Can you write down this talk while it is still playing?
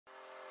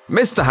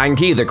Mr.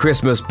 Hankey the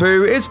Christmas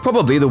Poo is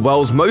probably the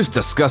world's most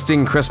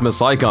disgusting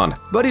Christmas icon,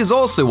 but he's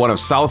also one of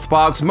South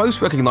Park's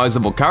most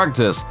recognizable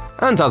characters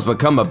and has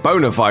become a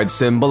bona fide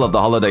symbol of the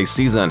holiday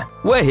season.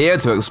 We're here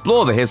to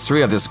explore the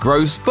history of this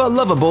gross but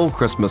lovable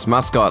Christmas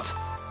mascot.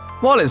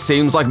 While it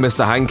seems like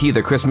Mr. Hankey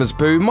the Christmas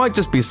Poo might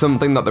just be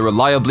something that the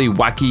reliably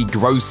wacky,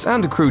 gross,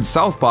 and crude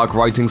South Park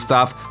writing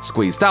staff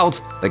squeezed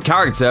out, the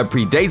character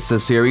predates the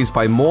series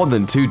by more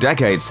than 2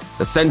 decades.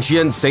 The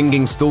sentient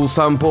singing stool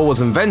sample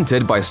was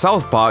invented by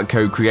South Park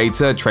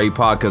co-creator Trey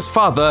Parker's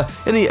father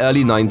in the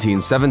early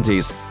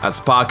 1970s. As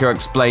Parker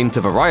explained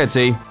to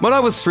Variety, "When I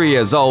was 3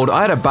 years old,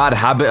 I had a bad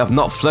habit of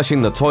not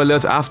flushing the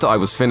toilet after I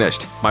was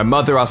finished. My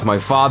mother asked my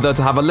father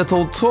to have a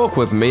little talk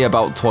with me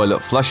about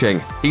toilet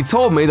flushing. He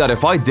told me that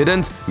if I didn't,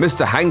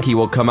 Mr. Hankey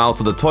will come out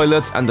of the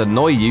toilet and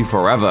annoy you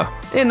forever."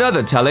 In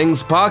other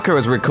tellings, Parker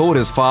has recalled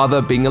his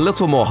father being a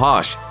little more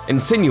harsh,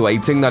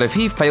 insinuating that if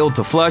he failed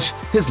to flush,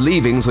 his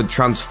leavings would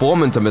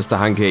transform into Mr.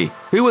 Hankey,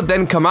 who would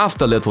then come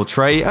after little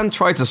Trey and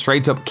try to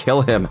straight up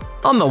kill him.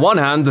 On the one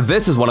hand,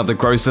 this is one of the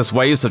grossest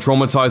ways to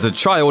traumatize a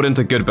child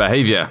into good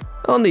behavior.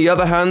 On the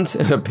other hand,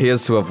 it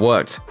appears to have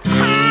worked.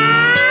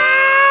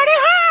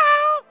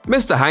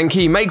 Mr.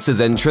 Hankey makes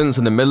his entrance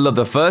in the middle of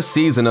the first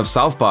season of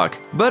South Park,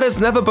 but has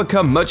never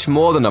become much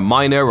more than a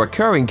minor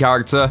recurring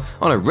character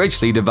on a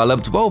richly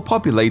developed,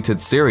 well-populated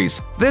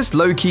series. This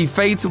low-key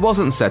fate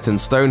wasn't set in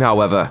stone,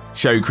 however.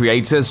 Show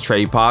creators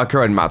Trey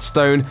Parker and Matt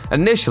Stone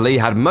initially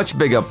had much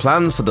bigger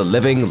plans for the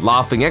living,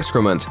 laughing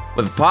excrement,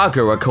 with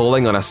Parker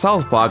recalling on a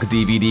South Park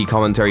DVD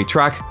commentary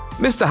track,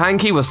 "Mr.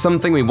 Hankey was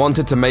something we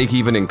wanted to make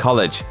even in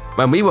college.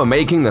 When we were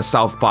making the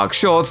South Park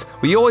shorts,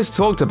 we always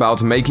talked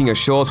about making a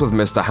short with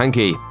Mr.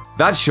 Hankey.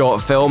 That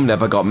short film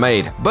never got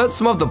made, but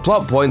some of the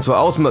plot points were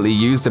ultimately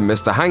used in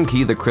Mr.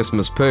 Hankey the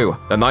Christmas Poo,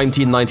 the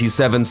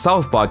 1997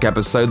 South Park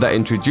episode that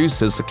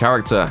introduces the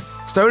character."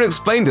 Stone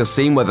explained a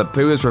scene where the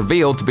Pooh is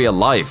revealed to be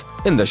alive.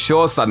 In the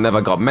shorts that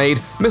never got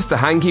made, Mr.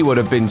 Hankey would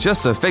have been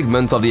just a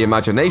figment of the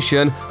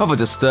imagination of a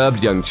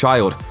disturbed young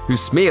child, who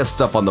smears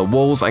stuff on the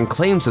walls and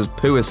claims his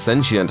Pooh is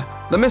sentient.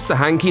 The Mr.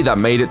 Hankey that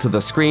made it to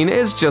the screen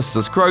is just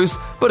as gross,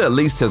 but at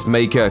least his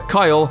maker,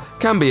 Kyle,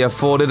 can be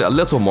afforded a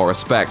little more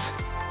respect.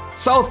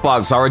 South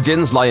Park's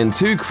origins lie in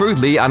 2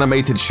 crudely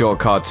animated short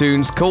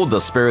cartoons called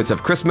The Spirit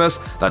of Christmas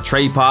that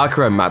Trey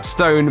Parker and Matt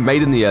Stone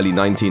made in the early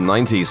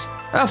 1990s.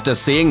 After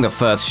seeing the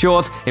first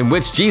short, in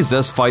which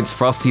Jesus fights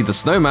Frosty the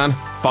Snowman,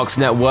 Fox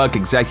Network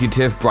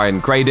executive Brian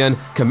Graden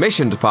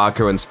commissioned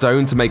Parker and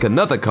Stone to make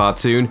another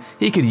cartoon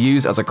he could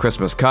use as a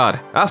Christmas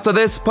card. After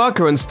this,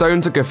 Parker and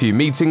Stone took a few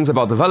meetings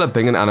about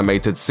developing an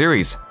animated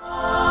series.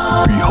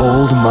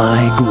 Behold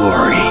my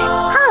glory.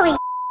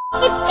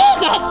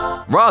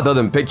 Rather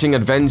than pitching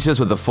adventures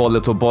with the 4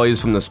 little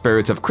boys from The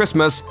Spirit of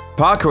Christmas,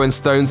 Parker and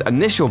Stone's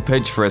initial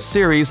pitch for a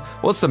series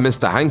was The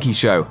Mr. Hankey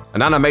Show,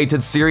 an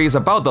animated series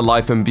about the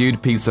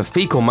life-imbued piece of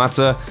fecal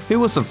matter who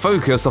was the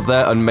focus of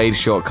their unmade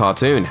short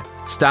cartoon.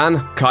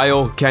 Stan,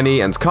 Kyle,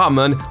 Kenny, and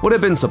Cartman would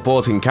have been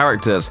supporting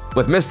characters,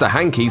 with Mr.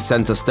 Hankey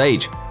center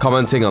stage,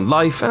 commenting on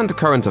life and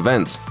current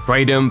events.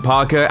 Graydon,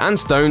 Parker, and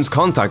Stone's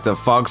contact at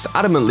Fox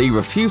adamantly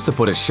refused to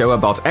put a show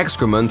about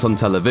excrement on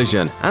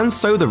television, and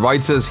so the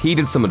writers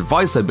heeded some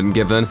advice had been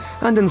given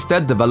and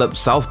instead developed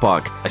South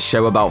Park, a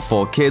show about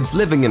 4 kids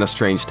living in a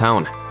strange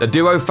town. The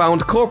duo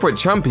found corporate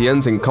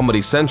champions in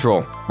Comedy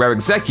Central, where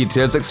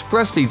executives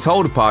expressly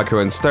told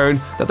Parker and Stone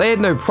that they had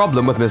no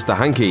problem with Mr.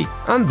 Hankey,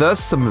 and thus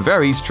some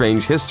very strange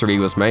history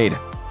was made.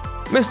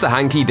 Mr.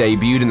 Hankey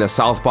debuted in the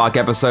South Park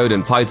episode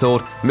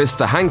entitled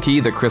Mr.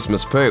 Hankey the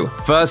Christmas Poo.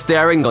 First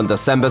airing on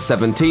December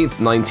 17,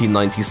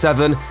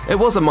 1997, it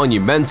was a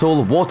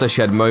monumental,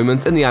 watershed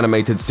moment in the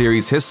animated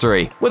series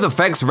history, with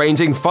effects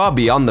ranging far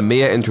beyond the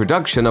mere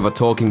introduction of a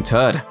talking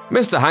turd.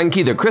 Mr.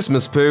 Hankey the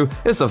Christmas Poo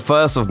is the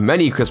first of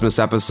many Christmas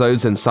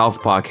episodes in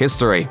South Park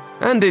history,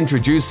 and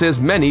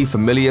introduces many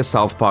familiar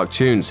South Park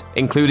tunes,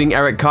 including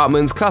Eric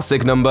Cartman's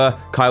classic number,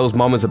 Kyle's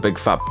Mom is a Big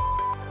Fat.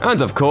 And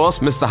of course,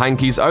 Mr.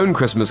 Hankey's own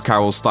Christmas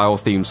Carol-style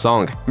theme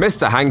song.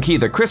 Mr. Hankey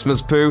the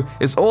Christmas Poo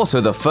is also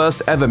the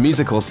first ever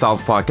musical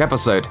South Park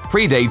episode,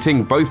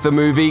 predating both the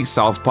movie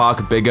South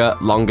Park Bigger,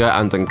 Longer,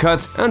 and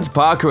Uncut, and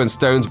Parker and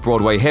Stone's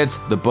Broadway hit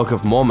The Book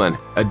of Mormon.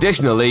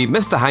 Additionally,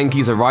 Mr.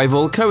 Hankey's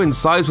arrival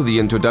coincides with the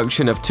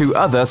introduction of 2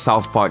 other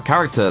South Park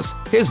characters.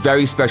 His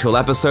very special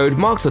episode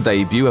marks the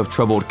debut of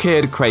troubled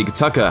kid Craig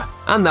Tucker,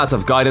 and that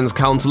of guidance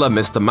counselor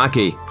Mr.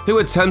 Mackey, who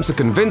attempts to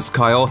convince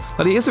Kyle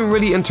that he isn't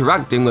really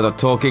interacting with a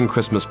talking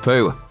Christmas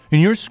Poo. In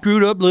your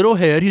screwed up little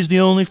head, he's the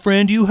only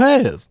friend you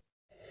have.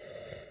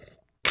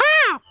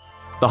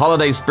 The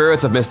holiday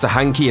spirit of Mr.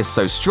 Hankey is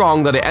so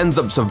strong that it ends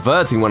up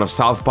subverting one of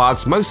South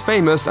Park's most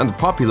famous and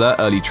popular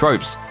early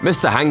tropes.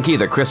 Mr. Hankey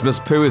the Christmas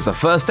Poo is the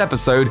first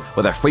episode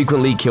where the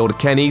frequently killed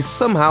Kenny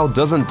somehow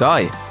doesn't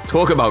die.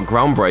 Talk about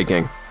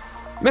groundbreaking.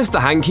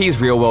 Mr.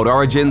 Hankey's real-world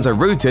origins are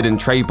rooted in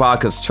Trey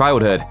Parker's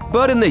childhood,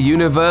 but in the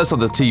universe of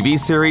the TV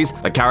series,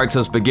 the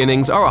character's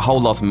beginnings are a whole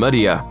lot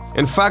muddier.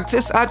 In fact,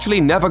 it's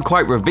actually never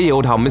quite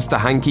revealed how Mr.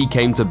 Hankey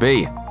came to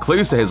be.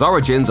 Clues to his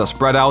origins are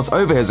spread out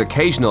over his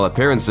occasional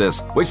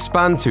appearances, which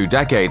span 2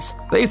 decades.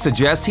 They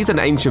suggest he's an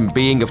ancient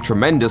being of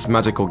tremendous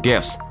magical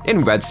gifts.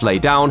 In Red Sleigh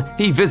Down,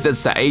 he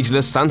visits the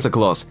ageless Santa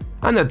Claus,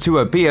 and the two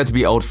appear to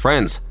be old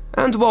friends.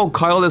 And while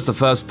Kyle is the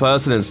first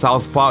person in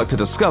South Park to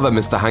discover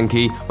Mr.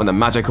 Hankey when the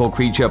magical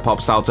creature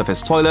pops out of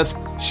his toilet,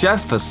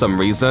 Chef, for some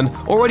reason,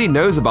 already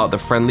knows about the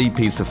friendly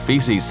piece of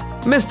feces.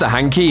 Mr.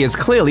 Hankey is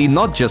clearly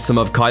not just some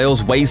of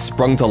Kyle's waste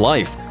sprung to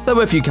life, though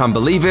if you can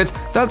believe it,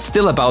 that's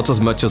still about as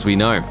much as we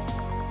know.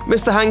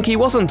 Mr. Hankey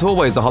wasn't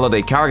always a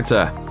holiday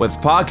character,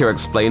 with Parker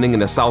explaining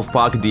in a South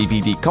Park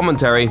DVD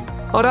commentary,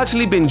 "I'd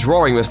actually been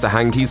drawing Mr.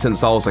 Hankey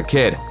since I was a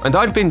kid, and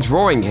I'd been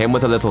drawing him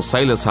with a little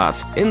sailor's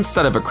hat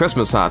instead of a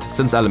Christmas hat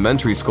since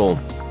elementary school."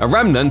 A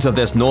remnant of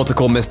this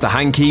nautical Mr.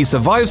 Hankey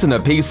survives in a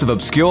piece of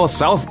obscure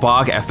South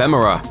Park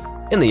ephemera.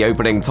 In the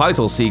opening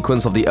title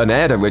sequence of the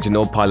unaired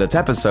original pilot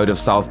episode of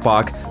South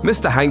Park,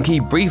 Mr. Hankey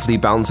briefly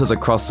bounces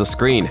across the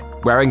screen,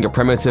 wearing a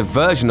primitive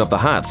version of the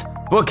hat.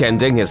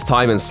 Bookending his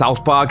time in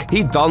South Park,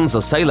 he dons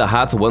a sailor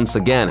hat once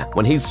again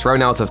when he's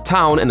thrown out of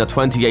town in a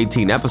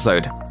 2018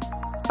 episode.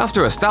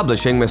 After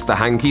establishing Mr.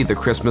 Hankey the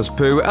Christmas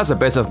Poo as a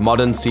bit of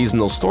modern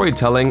seasonal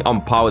storytelling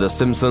on par with The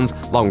Simpsons'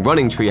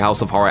 long-running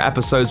Treehouse of Horror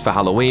episodes for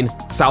Halloween,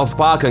 South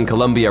Park and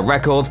Columbia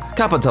Records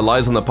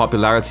capitalized on the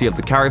popularity of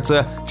the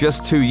character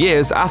just 2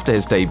 years after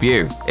his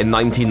debut. In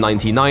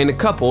 1999,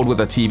 coupled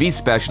with a TV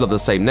special of the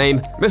same name,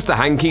 Mr.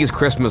 Hankey's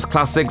Christmas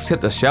classics hit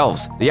the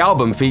shelves. The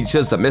album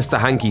features the Mr.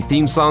 Hankey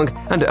theme song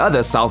and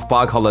other South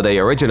Park holiday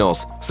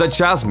originals,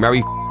 such as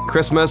Merry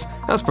Christmas,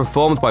 as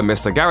performed by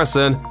Mr.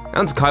 Garrison,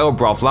 and Sheila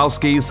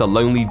Broflovski's The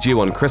Lonely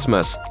Jew on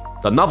Christmas.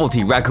 The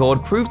novelty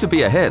record proved to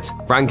be a hit,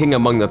 ranking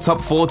among the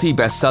top 40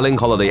 best-selling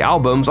holiday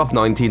albums of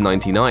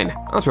 1999,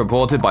 as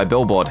reported by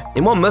Billboard.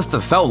 In what must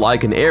have felt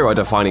like an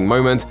era-defining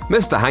moment,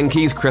 Mr.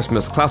 Hankey's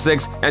Christmas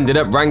classics ended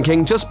up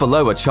ranking just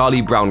below A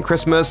Charlie Brown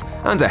Christmas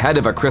and ahead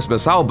of A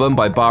Christmas Album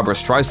by Barbra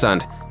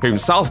Streisand, whom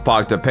South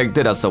Park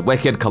depicted as the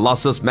wicked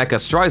Colossus Mecha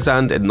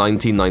Streisand in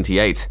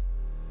 1998.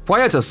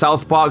 Prior to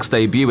South Park's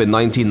debut in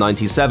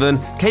 1997,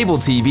 cable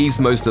TV's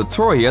most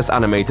notorious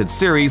animated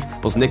series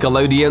was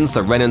Nickelodeon's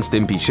The Ren and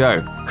Stimpy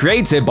Show.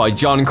 Created by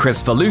John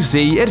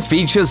Kricfalusi, it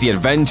features the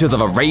adventures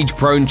of a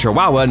rage-prone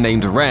chihuahua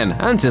named Ren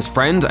and his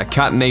friend, a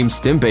cat named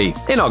Stimpy.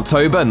 In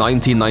October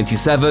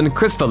 1997,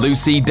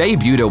 Kricfalusi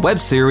debuted a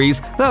web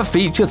series that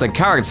features a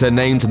character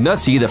named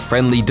Nutty the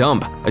Friendly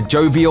Dump, a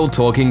jovial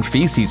talking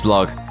feces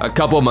log. A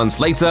couple months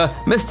later,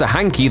 Mr.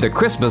 Hankey the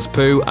Christmas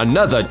Poo,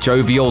 another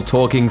jovial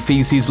talking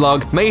feces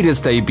log, made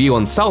his debut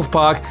on South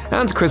Park,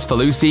 and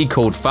Kricfalusi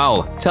called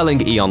foul,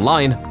 telling E!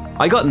 Online,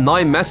 "I got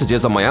 9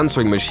 messages on my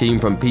answering machine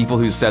from people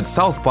who said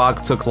South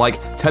Park took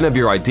like 10 of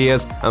your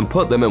ideas and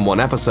put them in one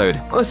episode.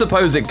 I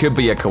suppose it could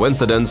be a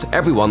coincidence,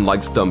 everyone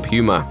likes dump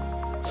humor."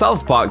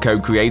 South Park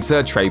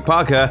co-creator Trey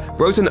Parker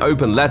wrote an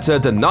open letter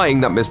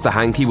denying that Mr.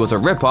 Hankey was a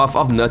ripoff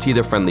of Nutty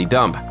the Friendly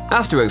Dump.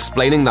 After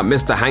explaining that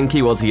Mr.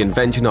 Hankey was the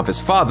invention of his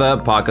father,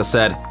 Parker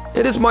said,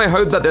 "It is my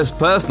hope that this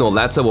personal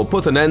letter will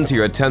put an end to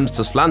your attempts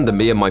to slander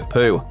me and my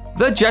poo."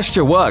 The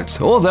gesture worked,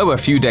 although a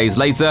few days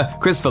later,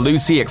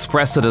 Kricfalusi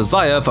expressed a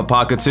desire for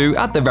Parker to,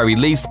 at the very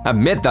least,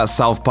 admit that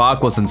South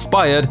Park was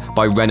inspired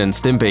by Ren and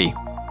Stimpy.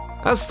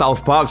 As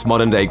South Park's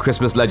modern-day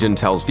Christmas legend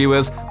tells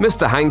viewers,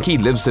 Mr. Hankey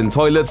lives in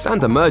toilets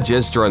and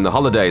emerges during the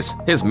holidays.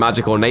 His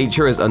magical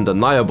nature is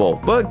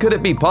undeniable, but could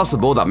it be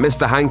possible that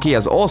Mr. Hankey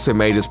has also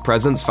made his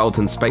presence felt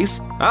in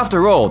space?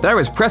 After all, there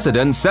is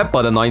precedent set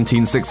by the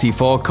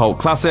 1964 cult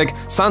classic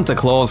Santa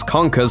Claus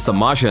Conquers the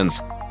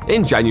Martians.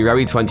 In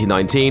January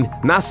 2019,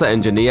 NASA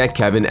engineer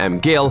Kevin M.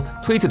 Gill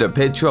tweeted a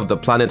picture of the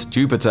planet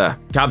Jupiter,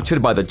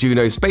 captured by the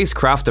Juno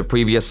spacecraft the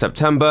previous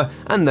September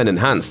and then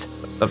enhanced.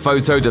 The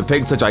photo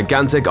depicts a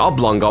gigantic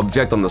oblong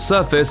object on the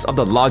surface of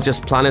the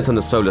largest planet in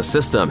the solar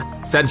system.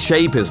 Said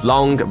shape is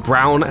long,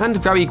 brown,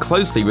 and very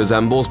closely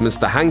resembles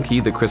Mr. Hankey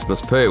the Christmas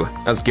Poo,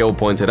 as Gill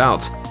pointed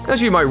out.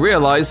 As you might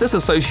realize, this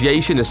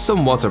association is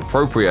somewhat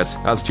appropriate,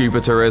 as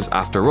Jupiter is,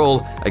 after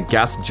all, a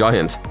gas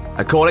giant.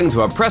 According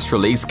to a press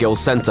release Gill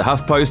sent to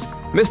HuffPost,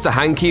 Mr.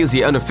 Hankey is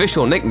the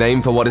unofficial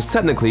nickname for what is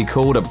technically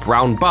called a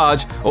brown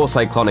barge or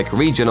cyclonic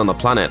region on the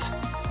planet.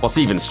 What's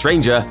even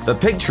stranger, the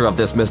picture of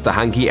this Mr.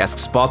 Hankey-esque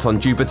spot on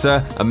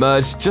Jupiter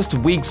emerged just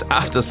weeks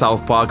after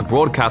South Park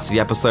broadcast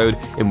the episode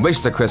in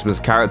which the Christmas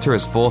character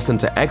is forced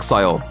into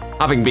exile.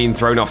 Having been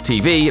thrown off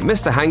TV,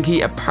 Mr.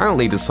 Hankey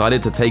apparently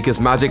decided to take his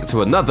magic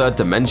to another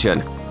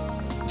dimension.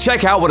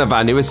 Check out one of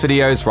our newest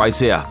videos right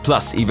here,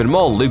 plus even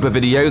more Looper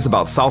videos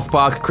about South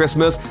Park,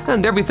 Christmas,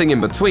 and everything in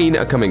between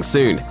are coming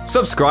soon.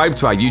 Subscribe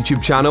to our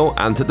YouTube channel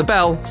and hit the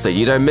bell so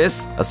you don't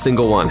miss a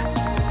single one.